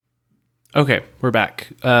Okay, we're back.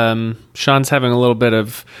 Sean's having a little bit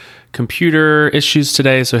of computer issues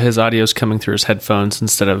today, so his audio is coming through his headphones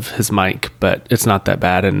instead of his mic, but it's not that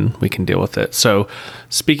bad and we can deal with it. So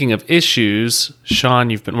speaking of issues, Sean,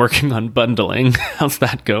 you've been working on bundling. How's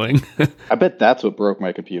that going? I bet that's what broke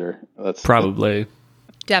my computer. Probably.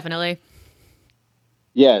 Definitely.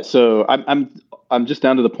 Yeah, so I'm just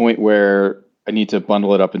down to the point where I need to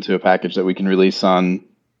bundle it up into a package that we can release on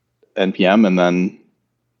NPM, and then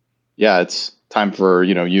it's time for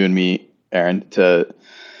you and me, Aaron, to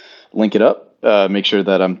link it up, make sure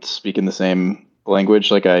that I'm speaking the same language.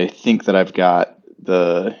 Like I think that I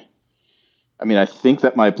think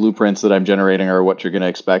that my blueprints that I'm generating are what you're going to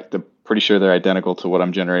expect. I'm pretty sure they're identical to what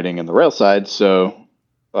I'm generating in the Rails side. So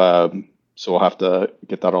we'll have to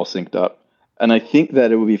get that all synced up. And I think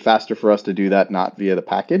that it would be faster for us to do that not via the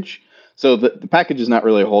package. So the package is not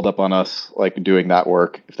really a hold up on us like doing that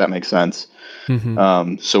work, if that makes sense.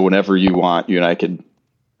 Mm-hmm. So whenever you want, you and I could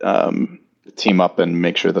team up and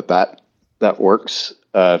make sure that works,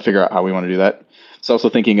 figure out how we want to do that. So also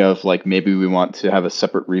thinking of like maybe we want to have a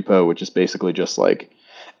separate repo, which is basically just like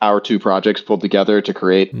our two projects pulled together to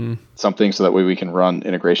create something so that way we can run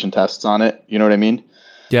integration tests on it. You know what I mean?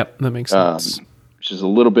 Yep, that makes sense. Which is a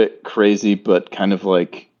little bit crazy, but kind of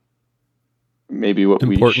like maybe what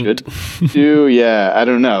important. We should do. Yeah, I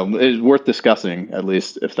don't know. It's worth discussing, at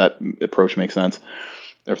least if that approach makes sense,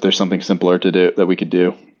 or if there's something simpler to do that we could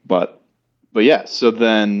do. But yeah, so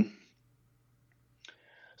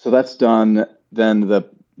that's done. Then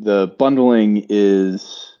the bundling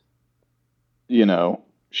is,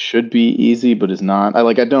 should be easy, but is not.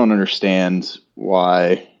 I don't understand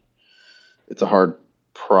why it's a hard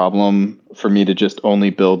problem for me to just only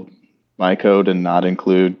build my code and not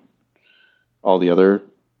include all the other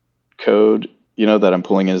code, that I'm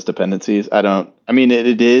pulling in as dependencies.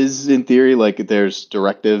 It is in theory, like there's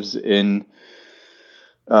directives in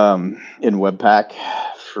Webpack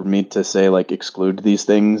for me to say like exclude these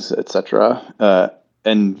things, etc.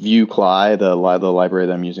 And Vue CLI, the library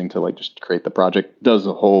that I'm using to like just create the project, does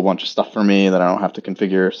a whole bunch of stuff for me that I don't have to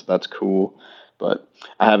configure, so that's cool. But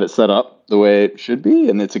I have it set up the way it should be,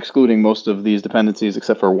 and it's excluding most of these dependencies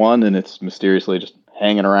except for one, and it's mysteriously just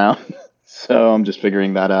hanging around. So I'm just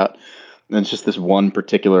figuring that out. And it's just this one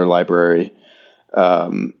particular library.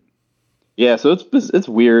 So it's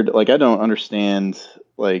weird. Like I don't understand.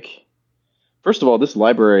 Like, first of all, this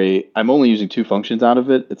library, I'm only using two functions out of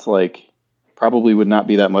it. It's like probably would not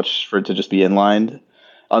be that much for it to just be inlined.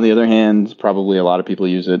 On the other hand, probably a lot of people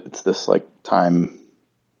use it. It's this like time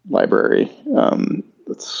library.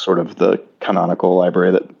 It's sort of the canonical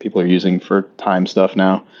library that people are using for time stuff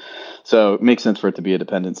now. So it makes sense for it to be a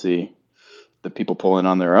dependency that people pull in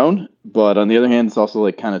on their own. But on the other hand, it's also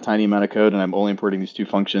like kind of tiny amount of code, and I'm only importing these two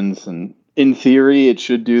functions. And in theory, it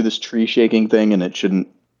should do this tree shaking thing, and it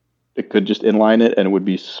could just inline it, and it would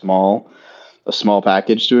be a small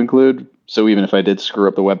package to include. So even if I did screw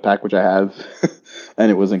up the Webpack, which I have,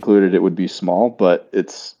 and it was included, it would be small, but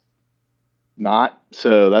it's not.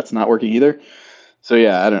 So that's not working either. So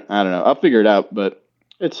yeah, I don't know. I'll figure it out, but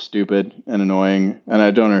it's stupid and annoying, and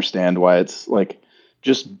I don't understand why it's like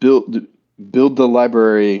just build the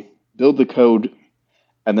library, build the code,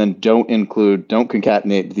 and then don't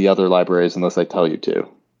concatenate the other libraries unless I tell you to.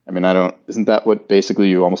 Isn't that what basically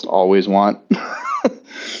you almost always want?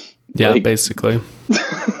 Yeah, basically.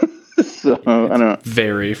 So I don't know.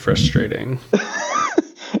 Very frustrating.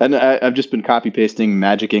 And I've just been copy pasting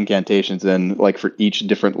magic incantations in like for each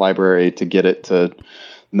different library to get it to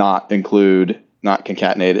not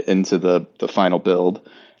concatenate it into the final build.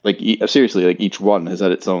 Like seriously, like each one has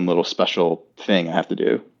had its own little special thing I have to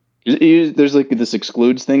do. There's like this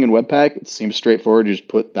excludes thing in Webpack. It seems straightforward. You just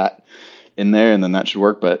put that in there and then that should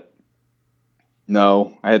work. But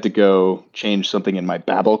no, I had to go change something in my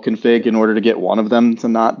Babel config in order to get one of them to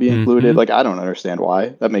not be included. Mm-hmm. Like, I don't understand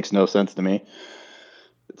why. That makes no sense to me.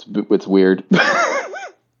 It's weird.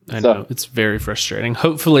 I know. It's very frustrating.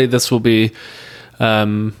 Hopefully this will be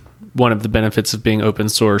one of the benefits of being open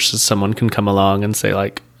source is someone can come along and say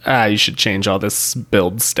like, you should change all this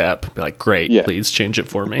build step. Be like, great, please change it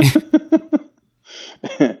for me.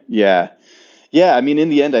 Yeah. In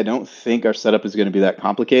the end, I don't think our setup is going to be that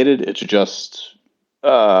complicated. It's just,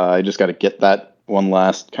 I just got to get that one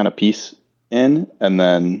last kind of piece in, and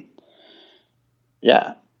then,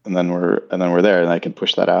 and then we're there, and I can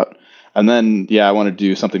push that out. And then, I want to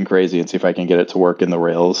do something crazy and see if I can get it to work in the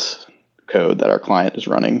Rails code that our client is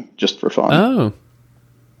running just for fun. Oh,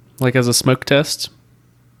 like as a smoke test?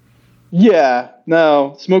 Yeah,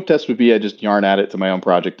 no, smoke test would be I just yarn at it to my own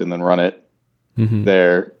project and then run it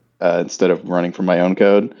there instead of running from my own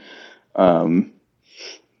code.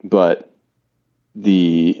 But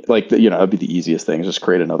that'd be the easiest thing. Just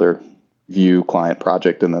create another Vue client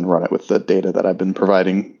project and then run it with the data that I've been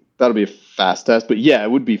providing. That'll be a fast test, but yeah,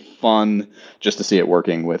 it would be fun just to see it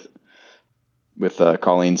working with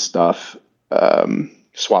Colleen's stuff.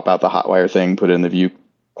 Swap out the Hotwire thing, put it in the Vue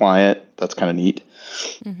client. That's kind of neat.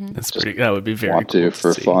 That would be very want cool to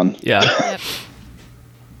for see. fun. Yeah. Yep.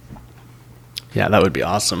 Yeah, that would be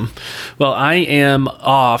awesome. Well, I am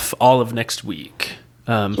off all of next week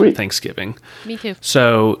for Sweet. Thanksgiving. Me too.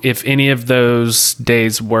 So if any of those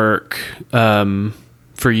days work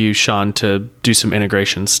for you, Sean, to do some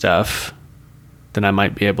integration stuff, then I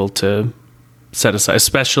might be able to set aside,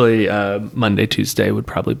 especially Monday, Tuesday would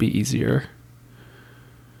probably be easier.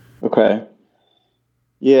 Okay.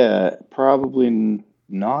 Yeah, probably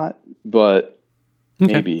not, but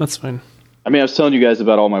Okay, maybe. that's fine. I mean, I was telling you guys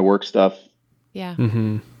about all my work stuff. Yeah.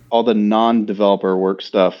 Mm-hmm. All the non-developer work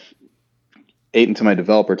stuff ate into my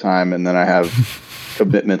developer time, and then I have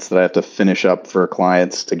commitments that I have to finish up for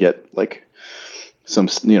clients to get like some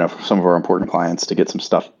of our important clients to get some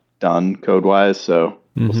stuff done code-wise. So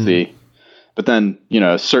we'll see. But then,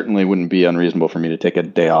 certainly wouldn't be unreasonable for me to take a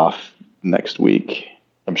day off next week.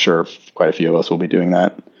 I'm sure quite a few of us will be doing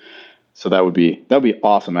that. So that would be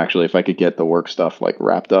awesome, actually, if I could get the work stuff like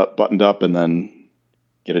wrapped up, buttoned up, and then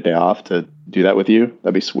get a day off to do that with you.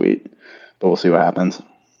 That'd be sweet. But we'll see what happens.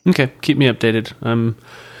 Okay, keep me updated.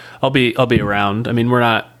 I'll be around. I mean, we're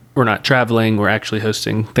not traveling. We're actually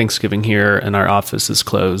hosting Thanksgiving here, and our office is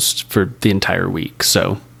closed for the entire week.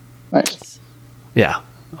 So, Nice. yeah,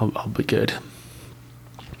 I'll be good.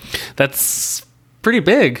 That's pretty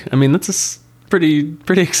big. I mean, that's pretty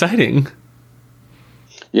exciting.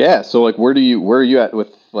 Yeah. So like, where are you at with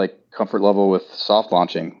like comfort level with soft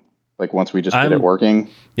launching? Like once we just get it working.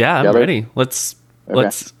 Yeah, I'm together? ready. Let's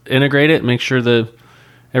integrate it, make sure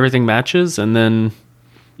everything matches, and then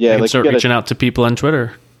I can start reaching out to people on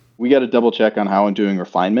Twitter. We got to double check on how I'm doing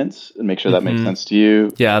refinements and make sure that makes sense to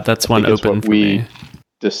you. Yeah, that's one open for me.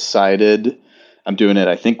 Decided I'm doing it.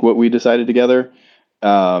 I think what we decided together,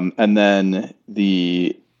 and then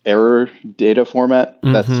the error data format.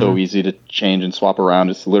 That's so easy to change and swap around.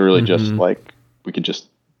 It's literally just like we could just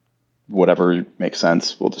whatever makes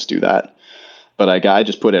sense. We'll just do that. But I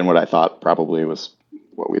just put in what I thought probably was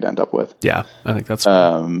what we'd end up with. Yeah, I think that's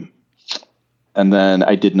fine. And then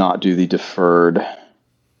I did not do the deferred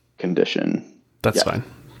condition. That's fine.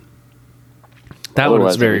 That one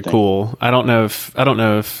was very cool. I don't know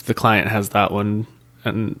if the client has that one.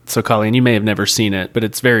 And so, Colleen, you may have never seen it, but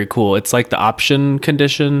it's very cool. It's like the option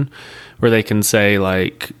condition where they can say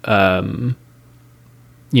like,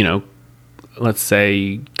 let's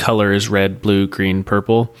say color is red, blue, green,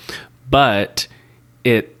 purple, but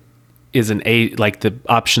it is like the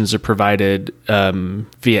options are provided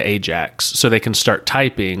via Ajax, so they can start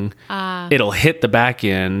typing. It'll hit the back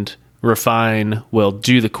end. Refine will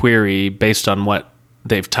do the query based on what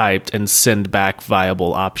they've typed and send back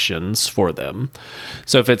viable options for them.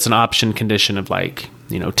 So if it's an option condition of like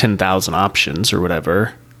 10,000 options or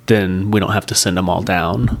whatever, then we don't have to send them all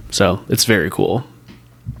down. So it's very cool.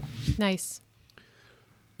 Nice.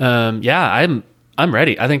 Yeah, I'm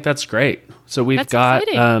ready. I think that's great. So we've got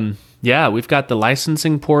we've got the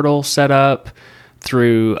licensing portal set up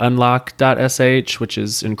through unlock.sh, which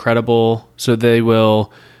is incredible. So they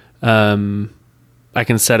will I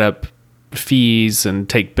can set up fees and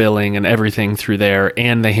take billing and everything through there,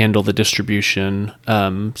 and they handle the distribution.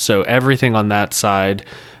 So everything on that side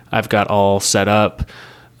I've got all set up.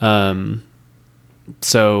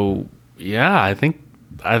 So yeah, I think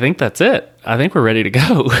that's it. I think we're ready to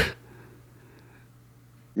go.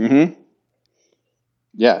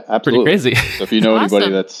 Yeah, absolutely. Pretty crazy. So if you know Awesome.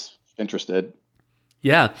 anybody that's interested.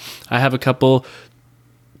 Yeah, I have a couple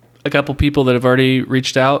people that have already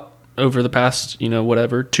reached out over the past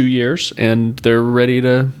 2 years, and they're ready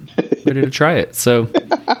to try it. So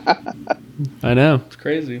I know, it's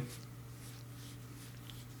crazy.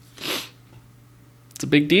 It's a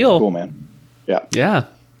big deal. Cool, man. Yeah. Yeah.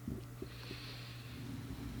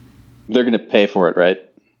 They're going to pay for it, right?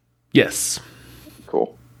 Yes.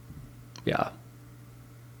 Cool. Yeah.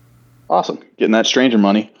 Awesome. Getting that stranger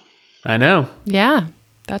money. I know. Yeah,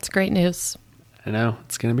 that's great news. I know.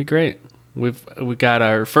 It's going to be great. We got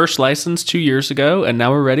our first license 2 years ago, and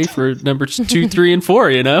now we're ready for numbers 2, 3, and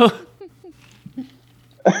 4,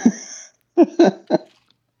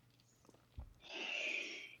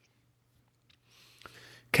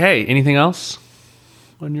 Okay, anything else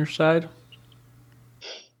on your side?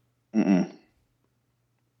 No,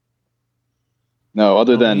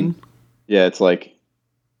 other than, it's like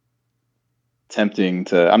tempting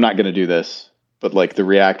to, I'm not going to do this, but like the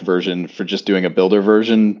React version for just doing a builder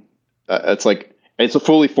version, it's like, it's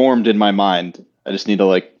fully formed in my mind. I just need to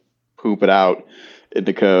like poop it out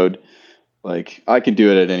into code. Like I can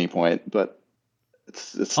do it at any point, but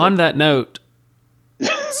it's On like, that note,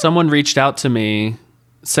 someone reached out to me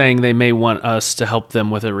saying they may want us to help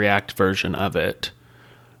them with a React version of it.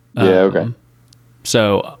 yeah, okay.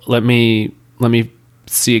 So let me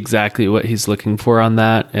see exactly what he's looking for on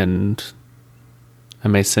that, and I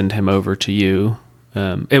may send him over to you.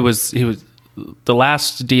 He was the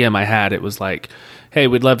last DM I had. It was like, hey,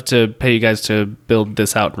 we'd love to pay you guys to build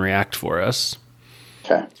this out in React for us.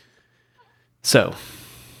 Okay. So,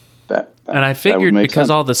 That and I would figured make because sense.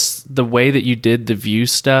 all this, the way that you did the Vue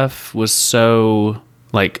stuff was so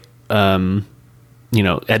like,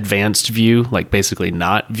 advanced Vue, like basically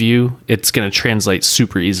not Vue, it's going to translate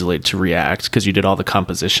super easily to React because you did all the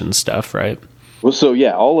composition stuff, right? Well, so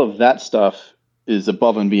yeah, all of that stuff is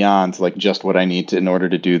above and beyond like just what I need to in order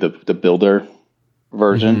to do the builder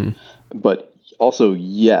version. But also,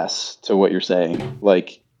 yes, to what you're saying,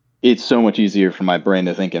 like it's so much easier for my brain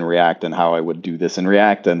to think in React and how I would do this in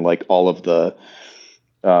React, and like all of the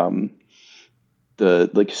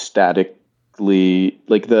like statically,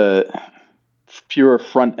 like the pure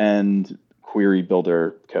front end query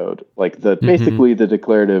builder code, like the basically the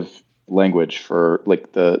declarative language for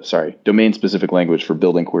like domain specific language for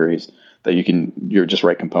building queries that you're just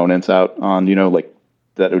write components out on, like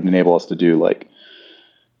that would enable us to do like,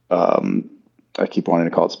 I keep wanting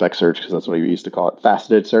to call it spec search because that's what I used to call it,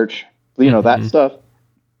 faceted search. That stuff,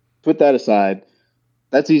 put that aside.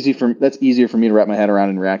 That's easier for me to wrap my head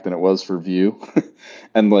around in React than it was for Vue.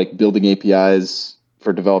 And like building APIs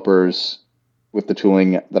for developers with the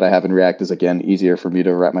tooling that I have in React is again easier for me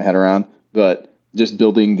to wrap my head around. But just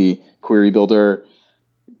building the query builder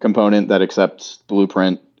component that accepts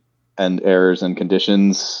blueprint and errors and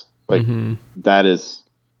conditions, like that is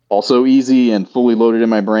also easy and fully loaded in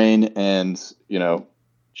my brain, and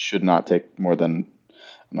should not take more than,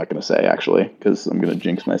 I'm not going to say actually because I'm going to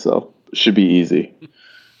jinx myself. It should be easy.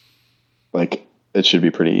 Like it should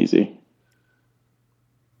be pretty easy.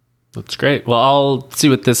 That's great. Well, I'll see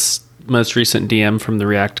what this most recent DM from the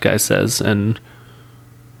React guy says and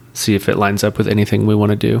see if it lines up with anything we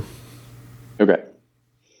want to do. Okay.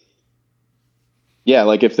 Yeah,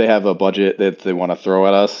 like if they have a budget that they want to throw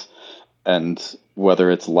at us, and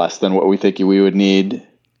whether it's less than what we think we would need,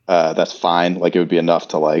 that's fine. Like it would be enough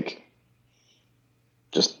to like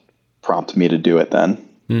just prompt me to do it then.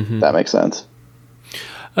 That makes sense.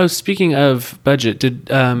 Oh, speaking of budget, did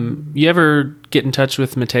you ever get in touch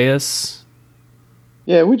with Mateus?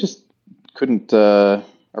 Yeah, we just couldn't, our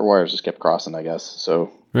wires just kept crossing, I guess.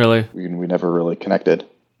 So Really? we never really connected.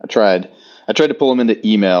 I tried to pull him into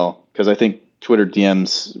email because I think Twitter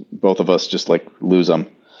DMs, both of us just like lose them.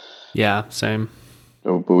 Yeah, same.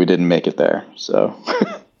 But we didn't make it there. So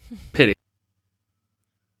Pity.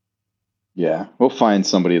 yeah, we'll find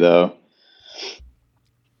somebody though.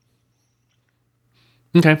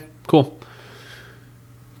 Okay, cool.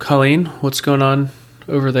 Colleen, what's going on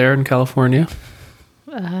over there in California?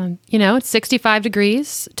 It's 65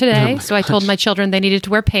 degrees today. So I told my children they needed to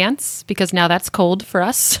wear pants because now that's cold for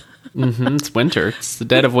us. It's winter. It's the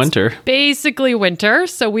dead of winter. Basically winter.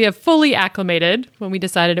 So we have fully acclimated when we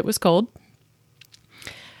decided it was cold.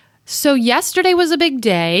 So yesterday was a big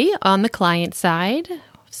day on the client side.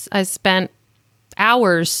 I spent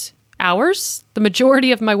hours, the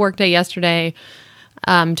majority of my workday yesterday,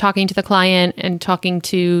 talking to the client and talking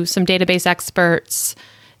to some database experts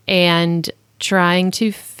and trying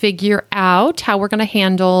to figure out how we're going to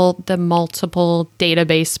handle the multiple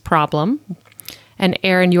database problem. And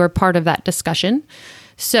Aaron, you were part of that discussion.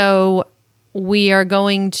 So I'm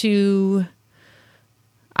going to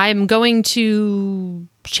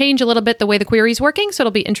change a little bit the way the query is working. So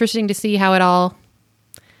it'll be interesting to see how it all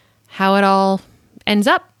ends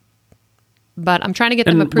up. But I'm trying to get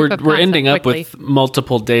them a proof of concept we're ending up quickly. with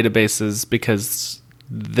multiple databases because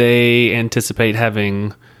they anticipate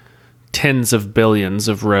having tens of billions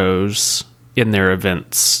of rows in their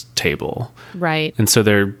events table. Right. And so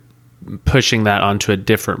they're pushing that onto a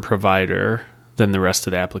different provider than the rest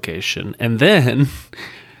of the application. And then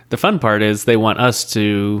the fun part is they want us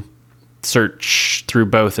to search through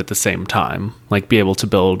both at the same time, like be able to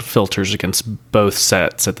build filters against both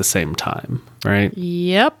sets at the same time, right?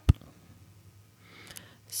 Yep.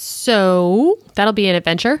 So that'll be an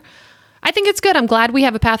adventure. I think it's good. I'm glad we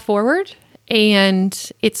have a path forward,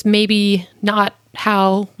 and it's maybe not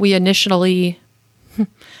how we initially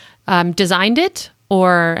designed it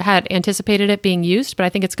or had anticipated it being used, but I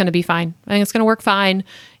think it's going to be fine. I think it's going to work fine.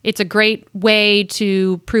 It's a great way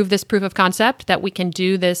to prove this proof of concept that we can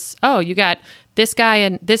do this. Oh, you got this guy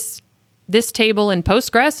and this this table in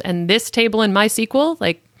Postgres and this table in MySQL,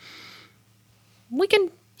 like we can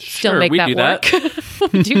still make that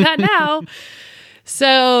work. We do that now.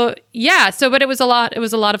 So yeah, but it was a lot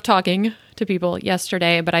of talking to people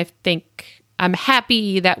yesterday, but I think I'm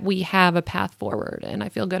happy that we have a path forward and I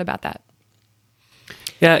feel good about that.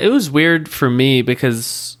 Yeah, it was weird for me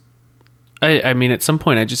because I mean, at some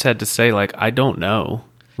point I just had to say, like, I don't know.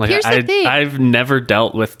 Like, Here's the thing. I've never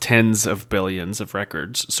dealt with tens of billions of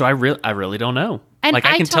records, so I really don't know. And like,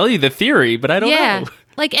 I can tell you the theory, but I don't know.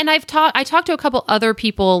 Like, and I talked to a couple other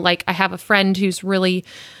people. Like, I have a friend who's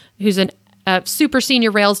a super senior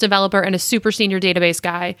Rails developer and a super senior database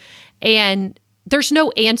guy, and there's no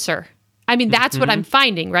answer. I mean, that's what I'm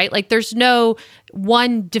finding, right? Like, there's no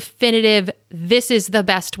one definitive, this is the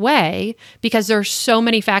best way, because there's so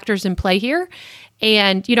many factors in play here.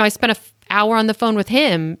 And, I spent an hour on the phone with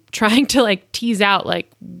him trying to like tease out, like,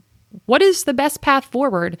 what is the best path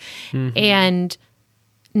forward? And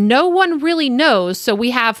no one really knows. So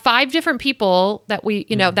we have 5 different people that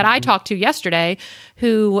that I talked to yesterday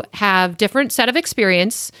who have different set of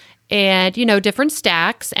experience and, different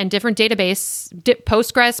stacks and different database,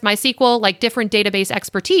 Postgres, MySQL, like different database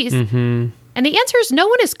expertise. And the answer is no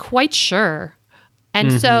one is quite sure.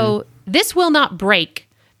 And so this will not break.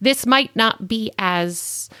 This might not be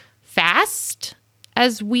as fast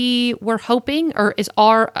as we were hoping, or is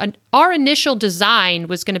our initial design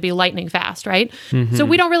was going to be lightning fast, right? So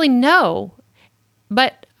we don't really know,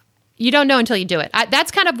 but you don't know until you do it.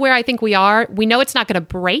 That's kind of where I think we are. We know it's not going to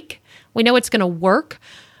break. We know it's going to work.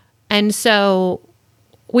 And so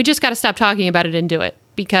we just got to stop talking about it and do it,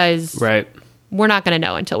 because we're not going to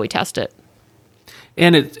know until we test it.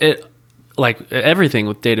 And it like everything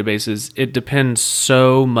with databases, it depends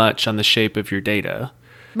so much on the shape of your data.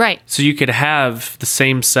 Right. So you could have the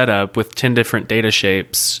same setup with 10 different data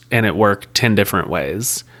shapes and it work 10 different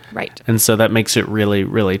ways. Right. And so that makes it really,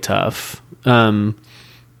 really tough.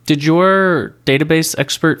 Did your database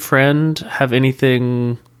expert friend have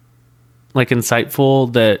anything like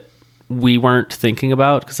insightful that we weren't thinking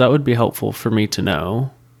about? Because that would be helpful for me to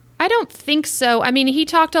know. I don't think so. I mean, he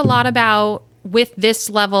talked a lot about with this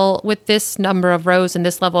level, with this number of rows and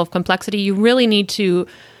this level of complexity, you really need to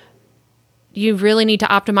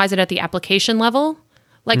optimize it at the application level.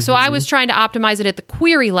 Like, so I was trying to optimize it at the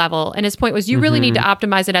query level, and his point was you really need to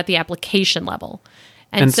optimize it at the application level.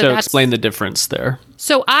 And so explain the difference there.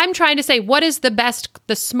 So I'm trying to say, what is the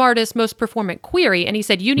smartest, most performant query? And he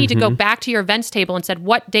said, you need to go back to your events table and said,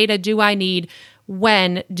 what data do I need?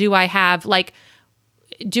 When do I have, like,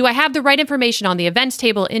 do I have the right information on the events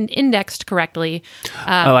table indexed correctly?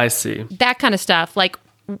 I see. That kind of stuff. Like,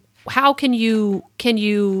 how can you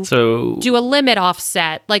do a limit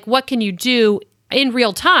offset? Like, what can you do in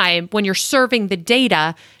real time when you're serving the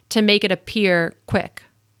data to make it appear quick?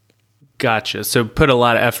 Gotcha. So put a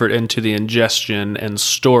lot of effort into the ingestion and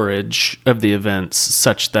storage of the events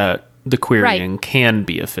such that the querying can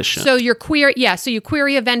be efficient. So you query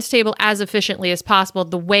events table as efficiently as possible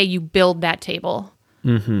the way you build that table.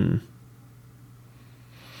 And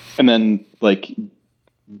then, like,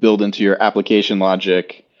 build into your application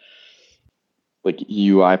logic, like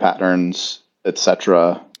UI patterns,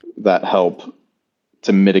 etc., that help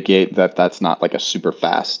to mitigate that's not like a super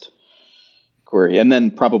fast query. And then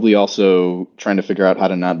probably also trying to figure out how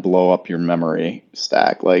to not blow up your memory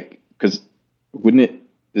stack. Like, because doesn't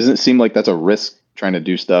it seem like that's a risk trying to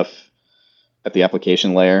do stuff at the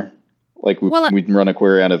application layer? Like, we'd run a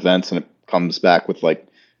query on events and it comes back with like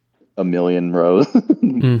 1 million rows.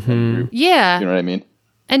 Yeah. You know what I mean?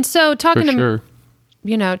 And so talking to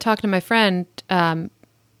my friend,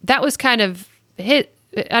 that was kind of I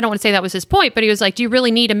don't want to say that was his point, but he was like, do you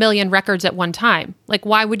really need 1 million records at one time? Like,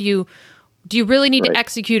 do you really need to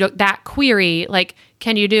execute that query? Like,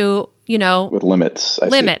 can you do, with limits?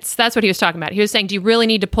 Limits. That's what he was talking about. He was saying, do you really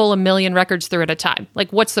need to pull 1 million records through at a time?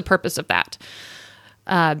 Like, what's the purpose of that?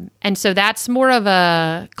 And so that's more of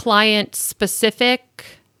a client specific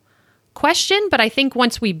question. But I think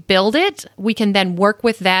once we build it, we can then work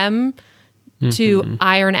with them to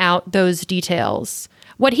iron out those details.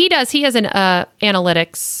 What he does, he has an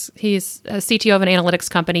analytics. He's a CTO of an analytics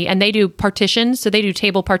company, and they do partitions. So they do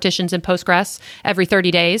table partitions in Postgres every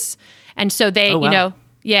 30 days. And so they,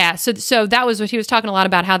 so that was what he was talking a lot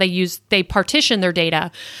about, how they partition their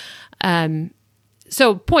data.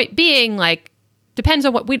 So point being, like, depends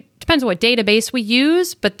on what database we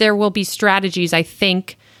use, but there will be strategies, I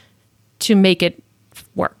think, to make it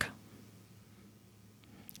work.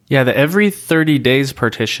 Yeah, the every 30 days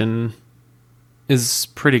partition is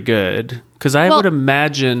pretty good, because I would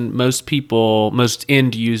imagine most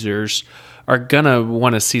end users are going to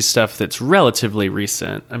want to see stuff that's relatively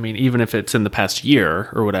recent. I mean, even if it's in the past year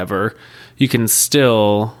or whatever, you can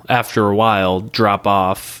still, after a while, drop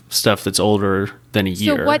off stuff that's older than a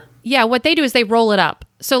year. So what they do is they roll it up.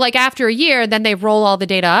 So like after a year, then they roll all the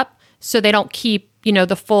data up so they don't keep,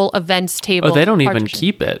 the full events table. Oh, they don't even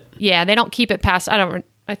keep it. Yeah, they don't keep it past,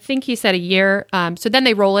 I think he said a year. So then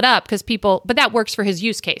they roll it up because but that works for his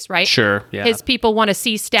use case, right? Sure, yeah. His people want to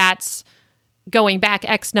see stats going back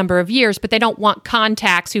X number of years, but they don't want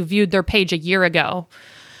contacts who viewed their page a year ago.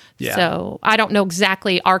 Yeah. So I don't know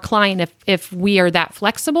exactly our client if we are that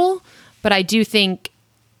flexible, but I do think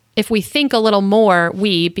if we think a little more,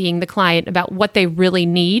 we being the client, about what they really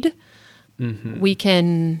need, we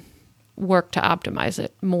can work to optimize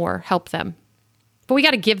it more, help them. But we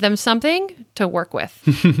got to give them something to work with.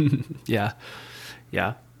 Yeah.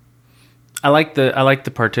 I like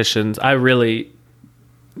the partitions. I really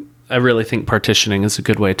think partitioning is a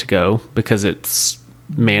good way to go because it's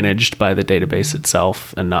managed by the database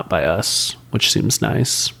itself and not by us, which seems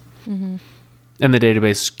nice. Mm-hmm. And the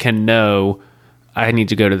database can know I need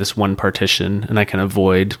to go to this one partition and I can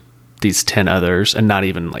avoid these 10 others and not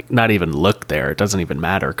even look there. It doesn't even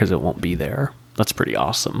matter because it won't be there. That's pretty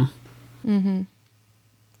awesome. Mm-hmm.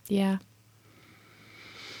 Yeah.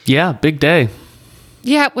 Yeah, big day.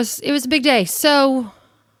 Yeah, it was a big day. So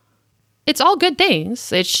it's all good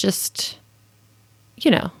things. It's just,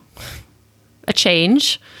 a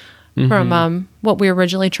change from what we were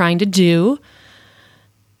originally trying to do.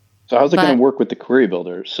 So how's it going to work with the query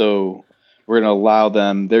builder? So we're going to allow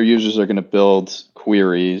them, their users are going to build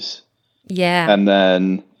queries. Yeah. And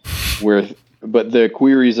then but the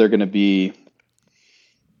queries are going to be,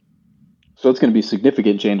 so it's going to be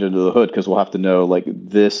significant change under the hood because we'll have to know like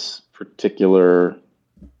this particular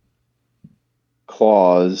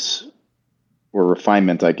clause or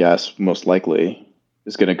refinement, I guess, most likely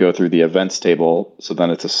is going to go through the events table. So then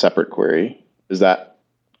it's a separate query. Is that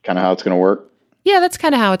kind of how it's going to work? Yeah, that's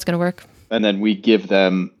kind of how it's going to work. And then we give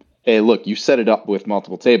them, hey, look, you set it up with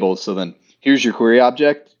multiple tables. So then here's your query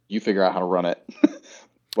object. You figure out how to run it.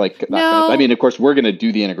 Of course, we're going to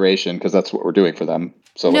do the integration because that's what we're doing for them.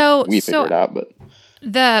 So we figure it out. But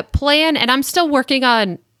the plan, and I'm still working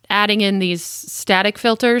on adding in these static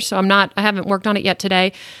filters. So I haven't worked on it yet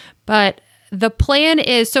today. But the plan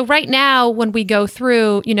is, so right now when we go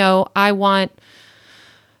through, I want,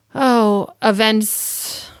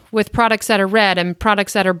 events with products that are red and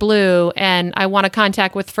products that are blue, and I want a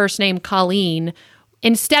contact with first name Colleen.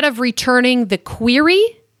 Instead of returning the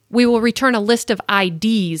query, we will return a list of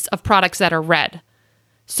IDs of products that are red.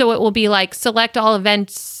 So it will be like select all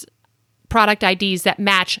events product IDs that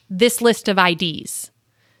match this list of IDs.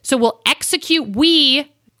 So we'll execute,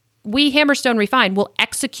 we Hammerstone Refine will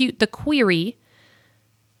execute the query,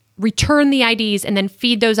 return the IDs, and then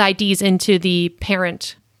feed those IDs into the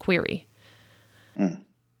parent query.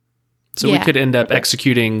 So we could end up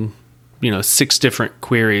executing, 6 different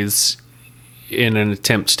queries in an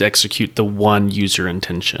attempt to execute the one user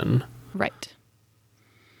intention. Right.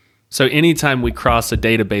 So anytime we cross a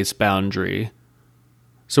database boundary,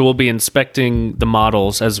 so we'll be inspecting the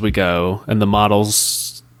models as we go, and the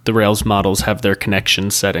Rails models have their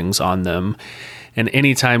connection settings on them. And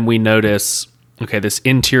anytime we notice, this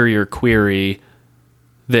interior query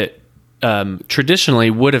that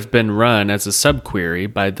traditionally would have been run as a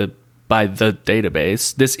subquery by the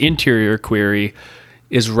database, this interior query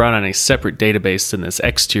is run on a separate database than this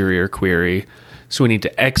exterior query. So we need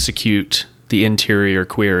to execute the interior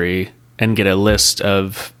query and get a list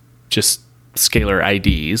of just scalar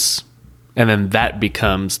IDs. And then that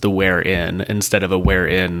becomes the where-in. Instead of a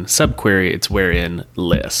where-in subquery, it's where-in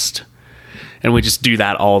list. And we just do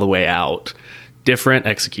that all the way out. Different,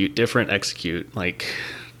 execute, like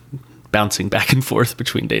bouncing back and forth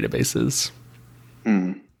between databases.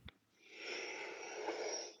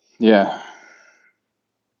 Yeah.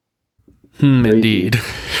 Indeed.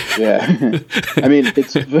 Yeah. I mean,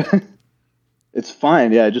 it's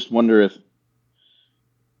fine. Yeah, I just wonder if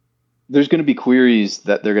there's going to be queries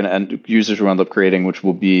that users will end up creating, which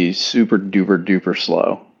will be super duper duper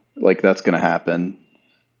slow. Like that's going to happen.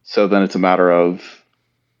 So then it's a matter of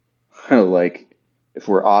like if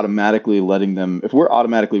we're automatically running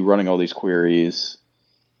all these queries.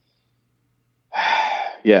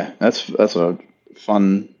 Yeah, that's a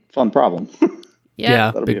fun problem.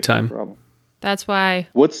 Yeah, big time. Problem. That's why.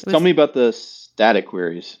 Tell me about the static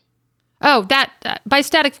queries. Oh, by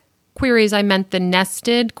static queries, I meant the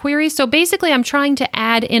nested queries. So basically, I'm trying to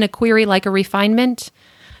add in a query like a refinement.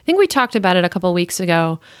 I think we talked about it a couple of weeks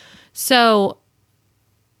ago. So,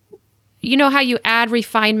 you know how you add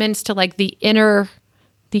refinements to like the inner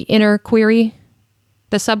query,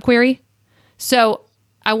 the subquery? So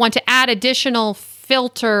I want to add additional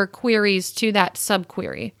filter queries to that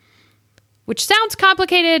subquery, which sounds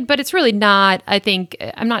complicated, but it's really not. I think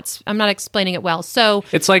I'm not explaining it well. So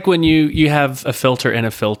It's like when you have a filter and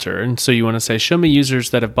a filter, and so you want to say, show me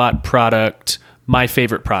users that have bought product, my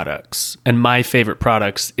favorite products, and my favorite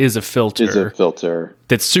products is a filter.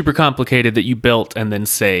 That's super complicated that you built and then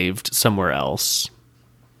saved somewhere else.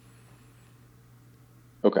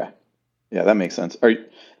 Okay. Yeah, that makes sense.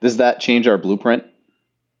 Does that change our blueprint?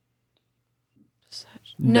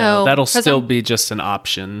 no, That'll 'cause still I'm- be just an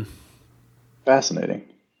option. Fascinating.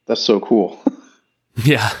 That's so cool.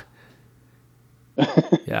 Yeah.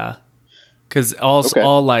 Yeah. Because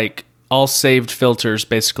all saved filters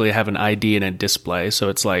basically have an ID and a display. So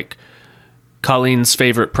it's like Colleen's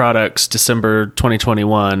favorite products, December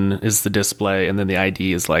 2021 is the display, and then the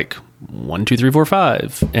ID is like 1, 2, 3, 4,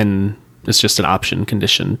 5. And it's just an option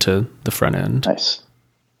condition to the front end. Nice.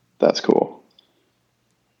 That's cool.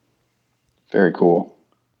 Very cool.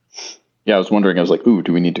 Yeah, I was wondering, I was like, ooh,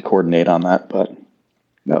 do we need to coordinate on that? But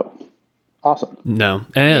no. Awesome. No.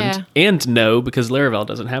 And no, because Laravel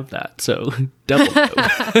doesn't have that. So double no.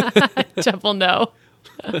 double no.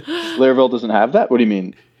 Laravel doesn't have that? What do you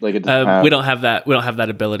mean? Like it doesn't have... We don't have that. We don't have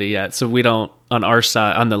that ability yet. So we don't, on our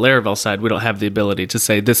side, on the Laravel side, we don't have the ability to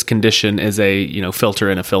say this condition is a,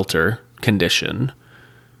 filter in a filter condition.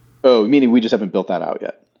 Oh, meaning we just haven't built that out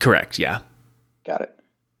yet. Correct. Yeah. Got it.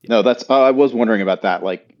 No, that's, I was wondering about that.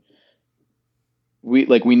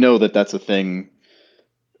 We know that that's a thing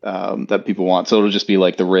that people want. So it'll just be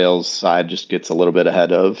like the Rails side just gets a little bit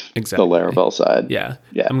ahead of the Laravel side. Yeah.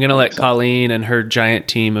 I'm going to let Colleen and her giant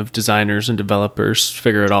team of designers and developers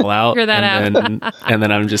figure it all out. Figure that out. And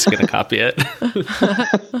then I'm just going to copy it.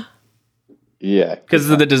 Yeah. Because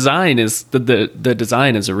the design is the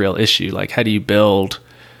design is a real issue. Like, how do you build,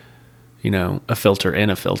 a filter in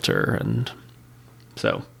a filter? And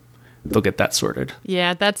so they'll get that sorted.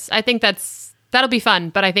 Yeah, I think that'll be fun,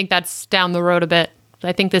 but I think that's down the road a bit.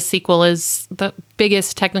 I think this SQL is the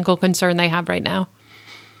biggest technical concern they have right now.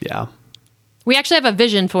 Yeah. We actually have a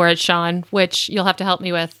vision for it, Sean, which you'll have to help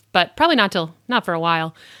me with, but probably not for a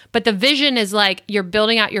while. But the vision is like you're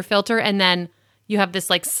building out your filter and then you have this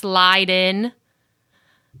like slide in.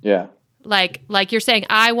 Yeah. Like you're saying,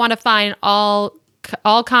 I want to find all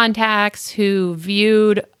contacts who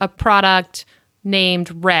viewed a product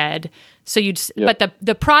named red. So but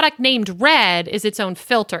the product named red is its own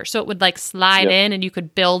filter. So it would like slide in and you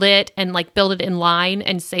could build it and like build it in line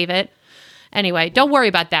and save it. Anyway, don't worry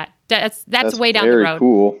about that. That's way down the road.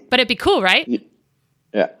 Cool. But it'd be cool, right?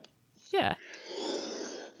 Yeah. Yeah.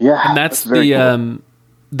 Yeah. And that's cool.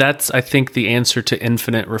 That's, I think, the answer to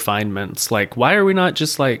infinite refinements. Like, why are we not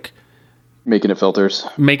just like making it filters?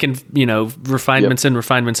 Making, refinements and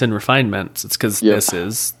refinements and refinements. It's because this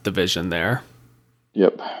is the vision there.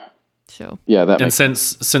 Yep. So yeah,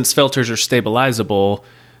 since filters are stabilizable,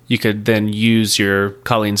 you could then use your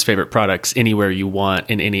Colleen's favorite products anywhere you want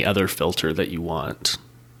in any other filter that you want.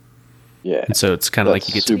 Yeah. And so it's kind of like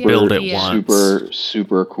you get to build it once.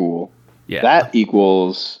 Super cool. Yeah. That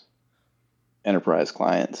equals enterprise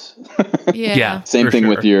clients. Yeah. Same thing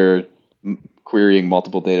with your querying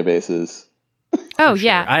multiple databases. Oh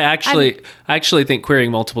yeah. I actually think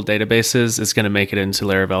querying multiple databases is going to make it into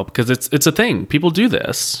Laravel because it's a thing. People do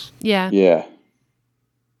this. Yeah. Yeah.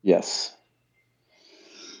 Yes.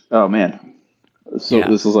 Oh man. So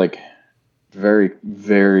this is like very,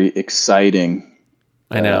 very exciting.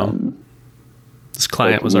 I know. This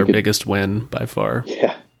client was our biggest win by far.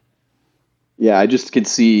 Yeah. Yeah. I just could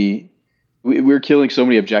see we're killing so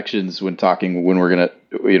many objections when we're going to,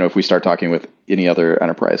 if we start talking with any other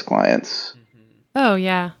enterprise clients. Oh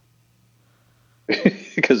yeah.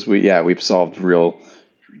 Because we've solved real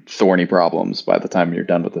thorny problems by the time you're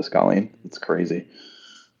done with this, Colleen. It's crazy.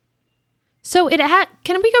 So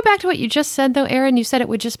can we go back to what you just said though, Aaron? You said it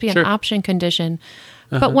would just be an option condition.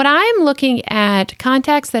 But when I'm looking at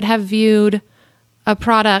contacts that have viewed a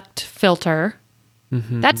product filter,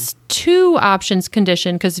 that's 2 options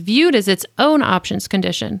condition because viewed is its own options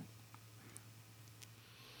condition.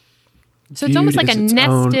 So it's almost like a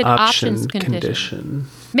nested options condition.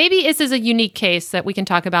 Maybe this is a unique case that we can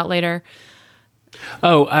talk about later.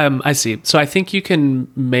 Oh, I see. So I think you can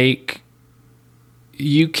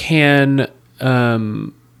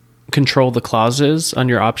control the clauses on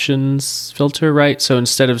your options filter, right? So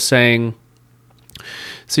instead of saying,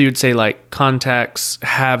 you'd say like contacts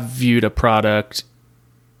have viewed a product,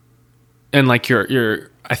 and like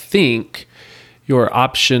I think your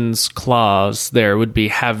options clause there would be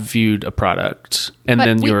have viewed a product, and but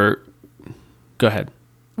then go ahead.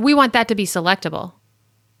 We want that to be selectable.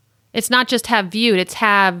 It's not just have viewed; it's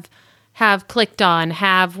have have clicked on,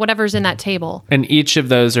 have whatever's in that table. And each of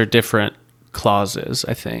those are different clauses,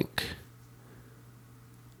 I think.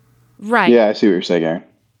 Right. Yeah, I see what you're saying, Aaron.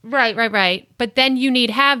 Right. But then you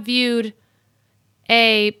need have viewed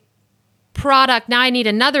a product. Now I need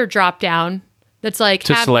another drop down that's like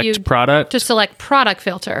To have select viewed product? to select product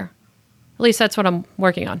filter. At least that's what I'm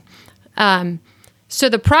working on. So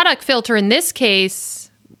the product filter in this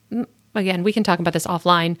case, again, we can talk about this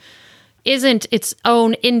offline, isn't its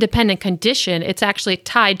own independent condition. It's actually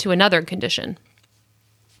tied to another condition.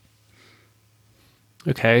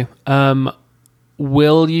 Okay.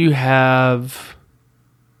 Will you have...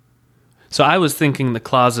 So I was thinking the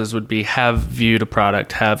clauses would be have viewed a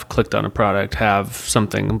product, have clicked on a product, have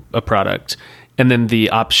something, a product. And then the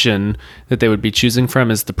option that they would be choosing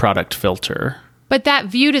from is the product filter. But that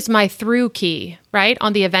viewed is my through key, right?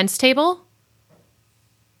 On the events table.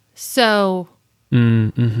 So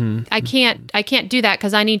I can't do that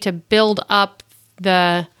because I need to build up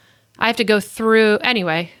I have to go through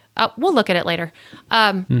anyway. We'll look at it later.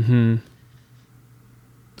 I see.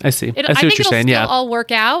 I see I what think you're it'll saying. still Yeah. all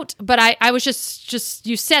work out, but I was just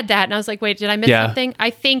you said that, and I was like, wait, did I miss Yeah. something? I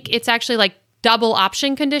think it's actually like double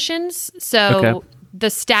option conditions. So Okay. the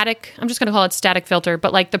static, I'm just going to call it static filter,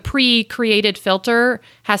 but like the pre-created filter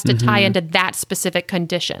has to tie into that specific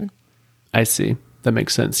condition. I see. That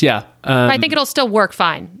makes sense. Yeah. But I think it'll still work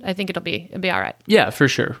fine. I think it'll be all right. Yeah, for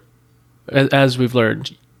sure. As we've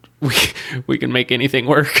learned, we can make anything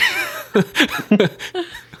work.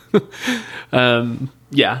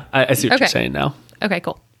 Yeah, I see what Okay. you're saying now. Okay,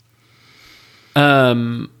 cool.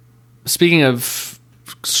 Speaking of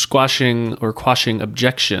squashing or quashing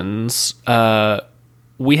objections,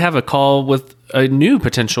 we have a call with a new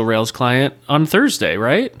potential Rails client on Thursday,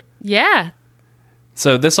 right? Yeah.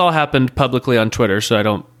 So this all happened publicly on Twitter, so I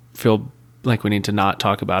don't feel like we need to not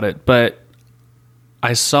talk about it. But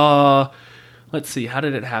I saw, let's see, how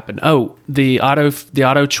did it happen? Oh, the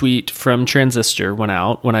auto tweet from Transistor went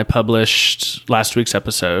out when I published last week's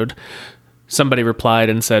episode. Somebody replied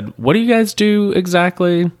and said, "What do you guys do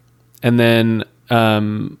exactly?" And then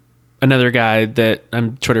another guy that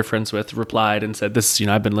I'm Twitter friends with replied and said, "This,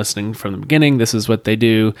 I've been listening from the beginning. This is what they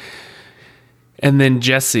do." And then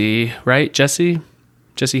Jesse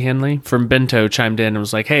Hanley from Bento chimed in and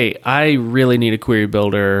was like, "Hey, I really need a query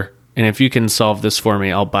builder, and if you can solve this for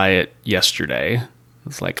me, I'll buy it yesterday."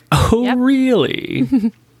 It's like, "Oh, Yep. really?"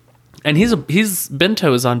 And he's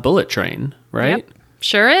Bento is on Bullet Train, right? Yep.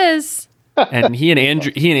 Sure is. And he and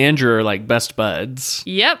Andrew are like best buds.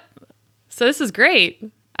 Yep. So this is great.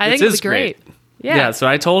 I think This it's is great. Yeah. Yeah. So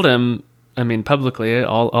I told him, publicly,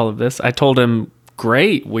 all of this, I told him,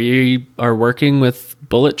 great. We are working with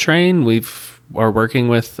Bullet Train. Are working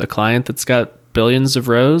with a client that's got billions of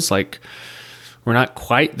rows. Like, we're not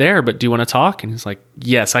quite there, but do you want to talk? And he's like,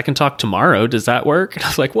 yes, I can talk tomorrow. Does that work? And I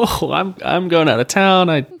was like, whoa, I'm going out of town.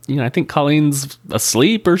 I think Colleen's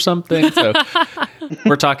asleep or something. So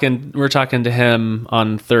we're talking to him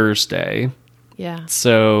on Thursday. Yeah.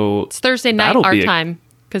 So It's Thursday night that'll our be time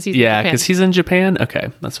because he's yeah, in because Japan. he's in Japan. Okay,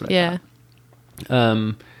 that's what I Yeah.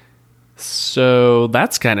 thought. So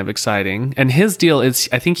that's kind of exciting. And his deal is,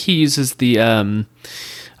 I think he uses the,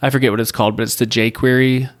 I forget what it's called, but it's the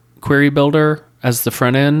jQuery query builder as the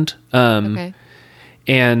front end. Okay.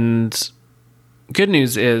 And good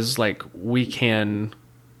news is, like, we can,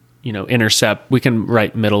 intercept, we can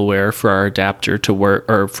write middleware for our adapter to work,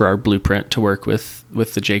 or for our blueprint to work with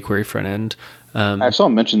the jQuery front end. I saw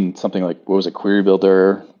him mention something like, what was it, Query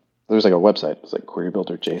Builder? There was like a website. It was like Query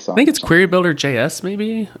Builder JSON. I think it's Query Builder JS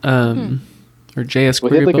maybe, or JS Well,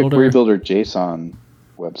 he Query had like Builder. a Query Builder JSON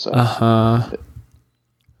website. Uh-huh.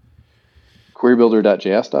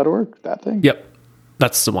 Querybuilder.js.org, that thing? Yep,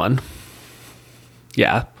 that's the one.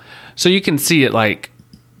 Yeah, so you can see it, like,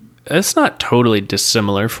 it's not totally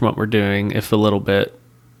dissimilar from what we're doing, if a little bit,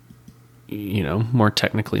 more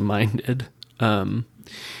technically minded. And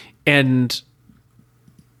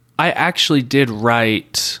I actually did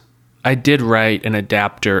write an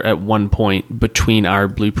adapter at one point between our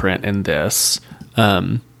blueprint and this.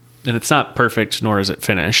 And it's not perfect, nor is it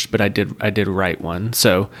finished, but I did write one.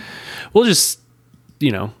 So we'll just,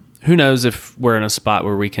 who knows if we're in a spot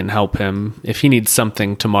where we can help him. If he needs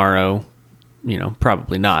something tomorrow,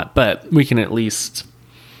 probably not, but we can at least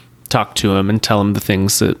talk to him and tell him the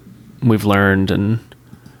things that we've learned and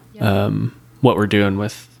what we're doing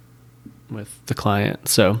with the client.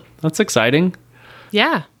 So that's exciting.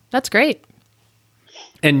 Yeah. That's great.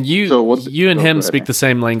 And you and him speak the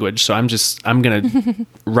same language, so I'm gonna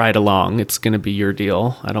ride along. It's gonna be your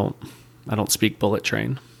deal. I don't speak Bullet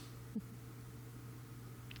Train.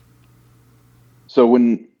 So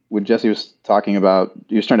when when Jesse was talking about,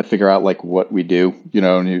 he was trying to figure out like what we do,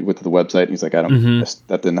 and he went to the website and he's like,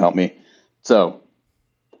 that didn't help me. So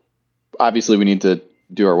obviously we need to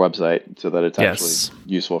do our website so that it's actually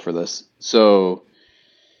useful for this. So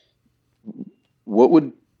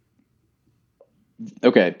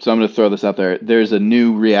okay, so I'm going to throw this out there. There's a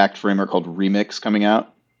new React framework called Remix coming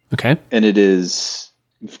out. Okay. And it is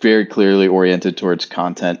very clearly oriented towards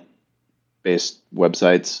content-based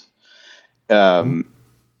websites. And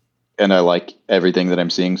I like everything that I'm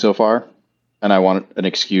seeing so far. And I want an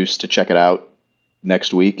excuse to check it out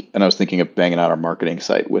next week. And I was thinking of banging out our marketing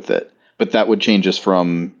site with it. But that would change us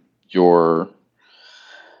from your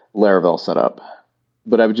Laravel setup.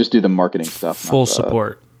 But I would just do the marketing stuff. Full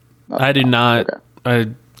support. I do not. Okay. I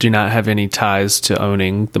do not have any ties to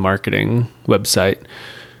owning the marketing website.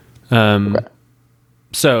 Okay.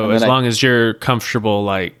 So as long as you're comfortable,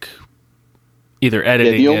 like either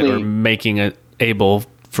editing it or making it able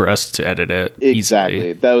for us to edit it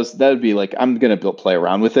exactly. easily. That would be like, I'm going to play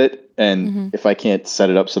around with it. And if I can't set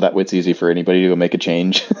it up so that way it's easy for anybody to go make a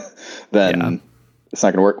change, then it's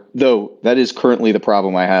not going to work. Though that is currently the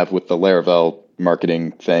problem I have with the Laravel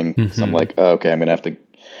marketing thing. So I'm like, okay, I'm going to have to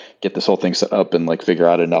get this whole thing set up and like figure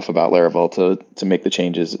out enough about Laravel to make the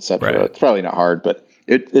changes, etc. Right. It's probably not hard, but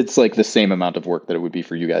it's like the same amount of work that it would be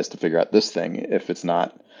for you guys to figure out this thing if it's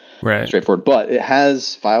not straightforward. But it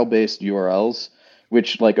has file-based URLs,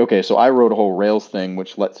 which like, okay, so I wrote a whole Rails thing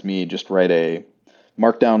which lets me just write a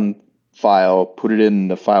markdown file, put it in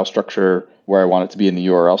the file structure where I want it to be in the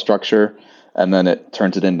URL structure, and then it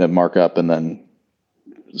turns it into markup and then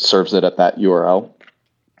serves it at that URL.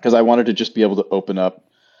 Because I wanted to just be able to open up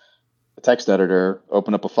a text editor,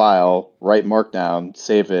 open up a file, write markdown,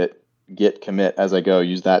 save it, git commit as I go,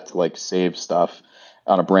 use that to like save stuff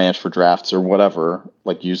on a branch for drafts or whatever,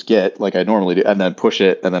 like use git like I normally do, and then push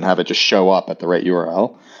it and then have it just show up at the right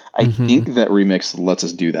URL. I think that Remix lets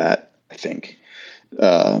us do that. I think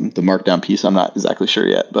the markdown piece, I'm not exactly sure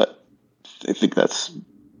yet, but I think that's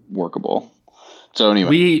workable. So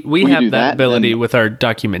anyway, we have that ability with our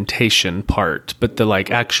documentation part, but the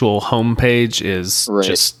like actual homepage is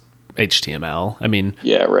just HTML. I mean,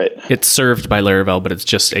 it's served by Laravel, but it's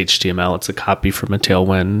just HTML. It's a copy from a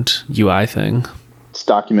Tailwind UI thing. Its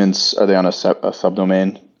documents, are they on a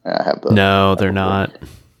subdomain? I have the. No, they're not.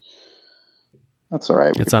 That's all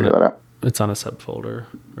right. It's on a subfolder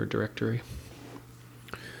or directory.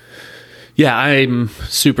 Yeah, I'm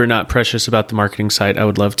super not precious about the marketing site. I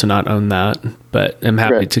would love to not own that, but I'm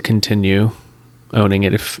happy to continue owning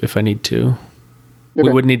it if I need to. We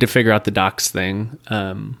would need to figure out the docs thing,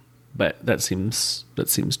 but that seems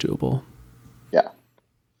doable. Yeah.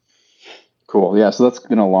 Cool. Yeah, so that's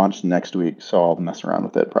going to launch next week, so I'll mess around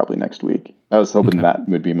with it probably next week. I was hoping that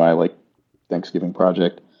would be my like Thanksgiving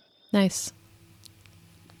project. Nice.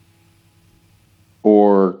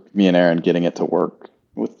 Or me and Aaron getting it to work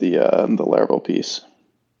with the Laravel piece.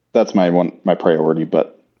 That's my priority,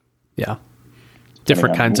 but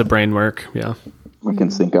different kinds of brain work. Yeah, we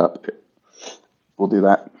can sync up. We'll do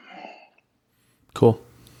that. Cool.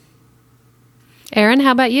 Aaron,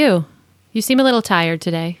 how about you? You seem a little tired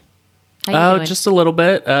today. How you doing? Just a little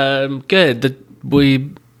bit. Good.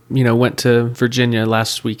 We went to Virginia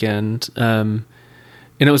last weekend, and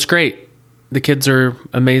it was great. The kids are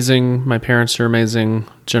amazing. My parents are amazing.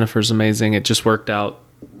 Jennifer's amazing. It just worked out.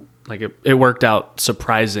 Like it worked out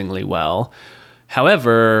surprisingly well.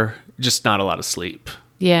 However, just not a lot of sleep.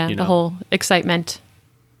 Yeah, the whole excitement.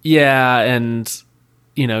 Yeah, and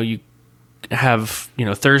you have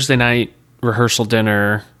Thursday night rehearsal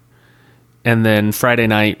dinner, and then Friday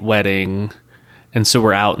night wedding, and so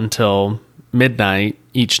we're out until midnight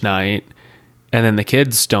each night, and then the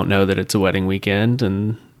kids don't know that it's a wedding weekend,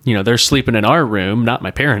 and they're sleeping in our room, not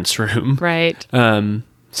my parents' room. Right.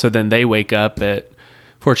 So then they wake up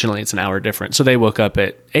fortunately it's an hour different. So they woke up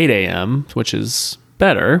at 8 a.m., which is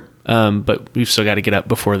better. But we've still got to get up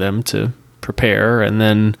before them to prepare. And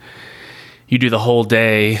then you do the whole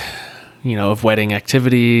day, of wedding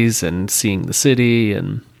activities and seeing the city.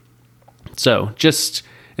 And so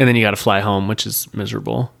and then you got to fly home, which is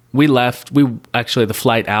miserable. The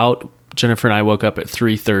flight out, Jennifer and I woke up at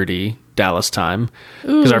 3:30 Dallas time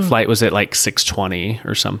because our flight was at like 6:20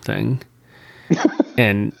 or something.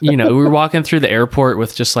 And, we were walking through the airport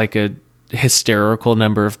with just like a hysterical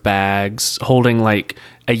number of bags, holding like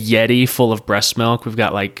a Yeti full of breast milk. We've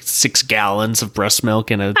got like 6 gallons of breast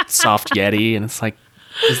milk in a soft Yeti. And it's like,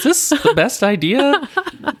 is this the best idea?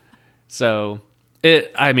 So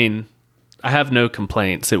I have no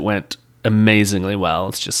complaints. It went amazingly well.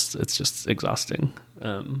 It's just exhausting.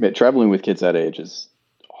 Traveling with kids that age is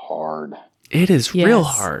hard. It is real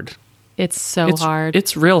hard. It's so hard.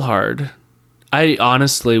 It's real hard. I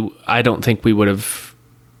don't think we would have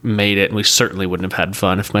made it, and we certainly wouldn't have had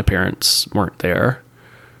fun if my parents weren't there.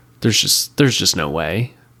 There's just no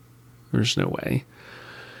way. There's no way.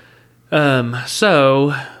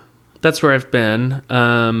 So that's where I've been.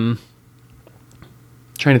 Trying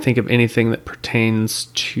to think of anything that pertains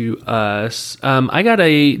to us. I got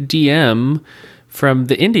a DM from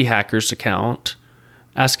the Indie Hackers account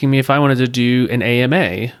asking me if I wanted to do an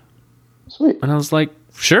AMA. Sweet. And I was like,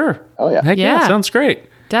 sure. Oh, yeah. Heck yeah, sounds great.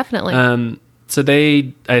 Definitely. So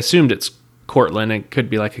I assumed it's Cortland. It could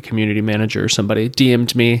be like a community manager or somebody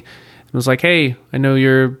DM'd me and was like, hey, I know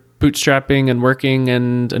you're bootstrapping and working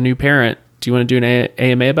and a new parent. Do you want to do an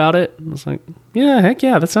AMA about it? I was like, yeah, heck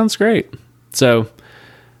yeah, that sounds great. So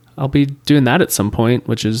I'll be doing that at some point,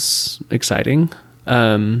 which is exciting.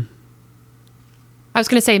 I was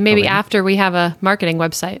going to say maybe after we have a marketing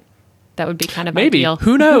website. That would be kind of maybe. Ideal.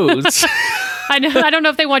 Who knows? I don't know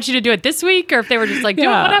if they want you to do it this week or if they were just like, do it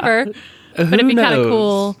whatever. But it'd be kind of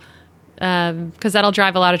cool because that'll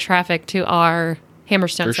drive a lot of traffic to our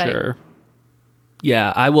Hammerstone site. For sure.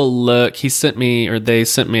 Yeah, I will look. They sent me a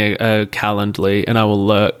Calendly, and I will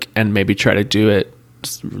look and maybe try to do it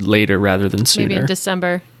later rather than sooner. Maybe in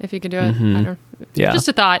December if you could do it. Mm-hmm. I don't. Yeah, just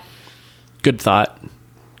a thought. Good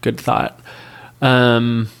thought.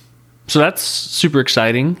 So that's super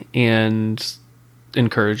exciting and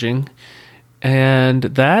encouraging. And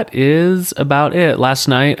that is about it. Last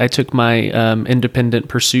night, I took my independent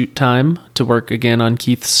pursuit time to work again on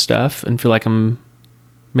Keith's stuff and feel like I'm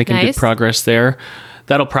making good progress there.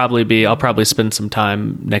 I'll probably spend some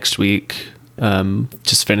time next week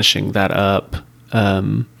just finishing that up.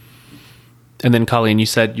 And then, Colleen, you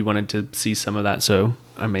said you wanted to see some of that, so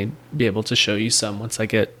I may be able to show you some once I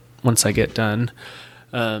get done.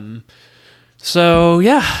 So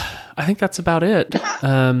yeah, I think that's about it.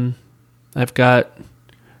 I've got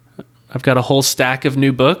a whole stack of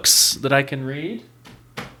new books that I can read.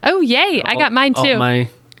 Oh yay! I got mine too.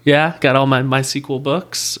 Got all my MySQL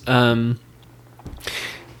books. And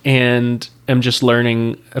I'm just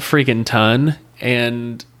learning a freaking ton.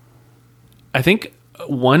 And I think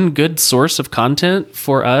one good source of content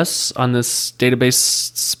for us on this database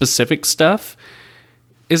specific stuff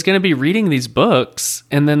is going to be reading these books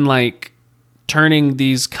and then like turning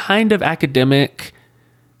these kind of academic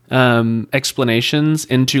explanations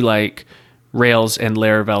into like Rails and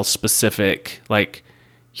Laravel specific, like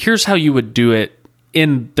here's how you would do it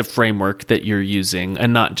in the framework that you're using,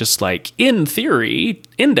 and not just like in theory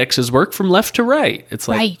indexes work from left to right. It's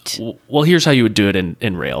like, well, here's how you would do it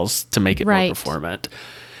in Rails to make it more performant.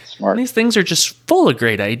 Smart. And these things are just full of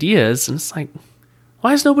great ideas, and it's like,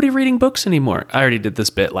 why is nobody reading books anymore? I already did this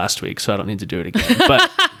bit last week, so I don't need to do it again. But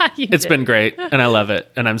it's been great, and I love it,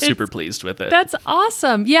 and I'm super pleased with it. That's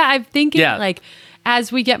awesome. Yeah, I'm thinking like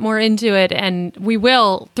as we get more into it, and we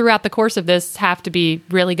will throughout the course of this have to be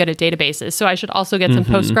really good at databases. So I should also get some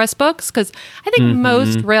Postgres books because I think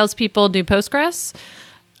most Rails people do Postgres.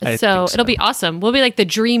 So it'll be awesome. We'll be like the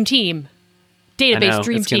dream team, database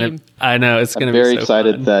dream team. I know it's going to be very so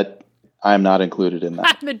excited fun. That I'm not included in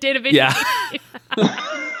that. The database. Yeah.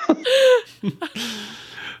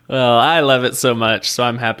 Well, I love it so much, so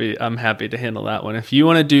I'm happy to handle that one. If you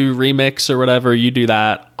want to do Remix or whatever, you do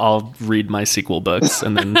that. I'll read my SQL books,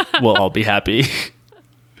 and then we'll all be happy.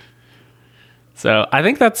 So I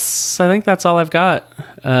think that's all I've got.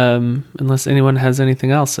 Unless anyone has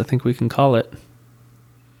anything else, I think we can call it.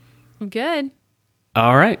 I'm good.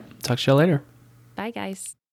 All right. Talk to y'all later. Bye, guys.